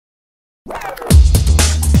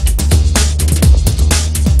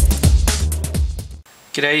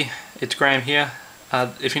G'day, it's Graham here.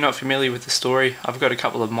 If you're not familiar with the story, I've got a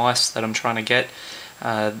couple of mice that I'm trying to get.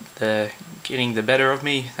 They're getting the better of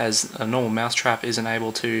me, as a normal mousetrap isn't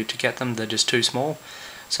able to get them. They're just too small.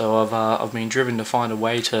 So I've been driven to find a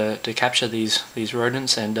way to capture these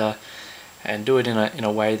rodents and do it in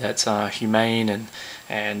a way that's humane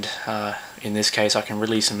and in this case I can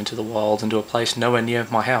release them into the wild into a place nowhere near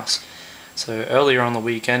my house. So earlier on the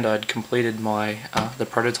weekend I'd completed my the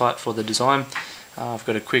prototype for the design. I've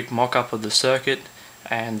got a quick mock-up of the circuit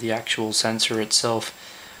and the actual sensor itself.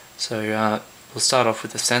 So we'll start off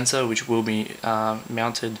with the sensor, which will be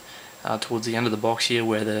mounted towards the end of the box here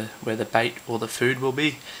where the bait or the food will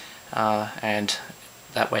be, and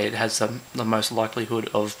that way it has the most likelihood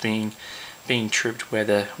of being tripped where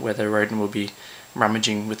the rodent will be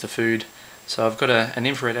rummaging with the food. So I've got an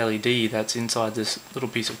infrared LED that's inside this little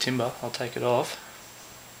piece of timber. I'll take it off.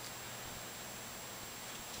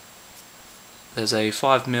 There's a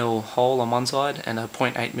 5mm hole on one side and a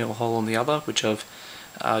 0.8mm hole on the other, which I've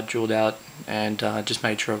drilled out and just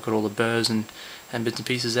made sure I've got all the burrs and bits and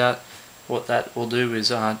pieces out. What that will do is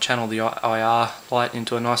channel the IR light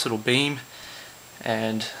into a nice little beam,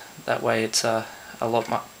 and that way it's a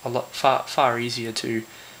lot far easier to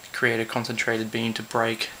create a concentrated beam to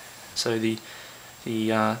break. So the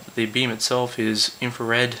beam itself is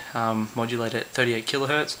infrared, modulated at 38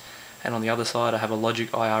 kHz, and on the other side I have a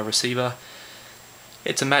logic IR receiver.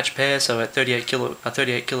 It's a matched pair, so at 38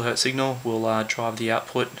 kHz signal will drive the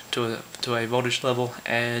output to a voltage level,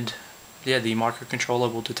 and yeah, the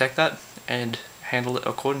microcontroller will detect that and handle it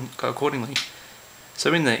accordingly.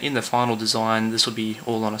 So in the final design, this will be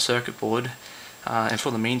all on a circuit board, and for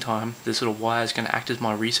the meantime, this little wire is going to act as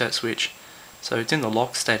my reset switch. So it's in the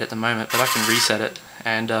lock state at the moment, but I can reset it,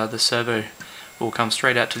 and the servo will come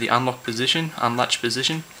straight out to the unlocked position, unlatched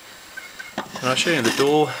position. And I'll show you the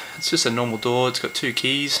door. It's just a normal door. It's got two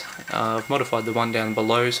keys. I've modified the one down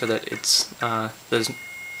below so that it's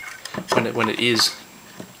when it is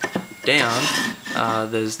down,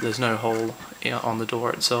 there's no hole on the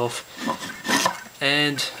door itself.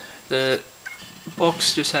 And the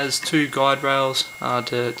box just has two guide rails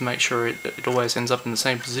to make sure it always ends up in the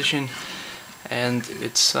same position. And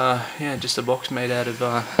it's yeah, just a box made out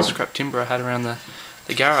of scrap timber I had around the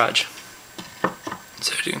garage.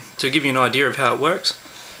 So to give you an idea of how it works,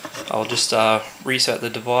 I'll just reset the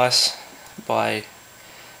device by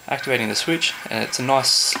activating the switch, and it's a nice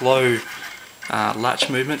slow latch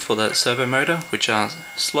movement for the servo motor, which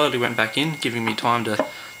slowly went back in, giving me time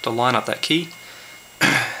to line up that key.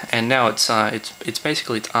 And now it's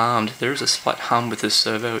basically armed. There is a slight hum with this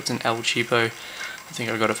servo. It's an El Cheapo. I think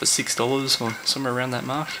I got it for $6 or somewhere around that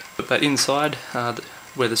mark. But inside,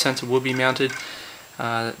 where the sensor will be mounted,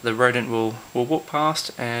 the rodent will walk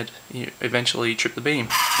past and eventually trip the beam,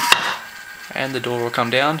 and the door will come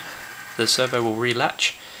down. The servo will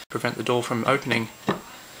relatch, prevent the door from opening,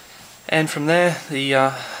 and from there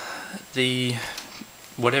the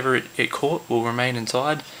whatever it caught will remain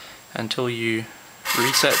inside until you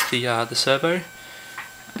reset the servo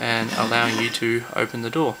and allowing you to open the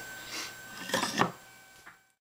door.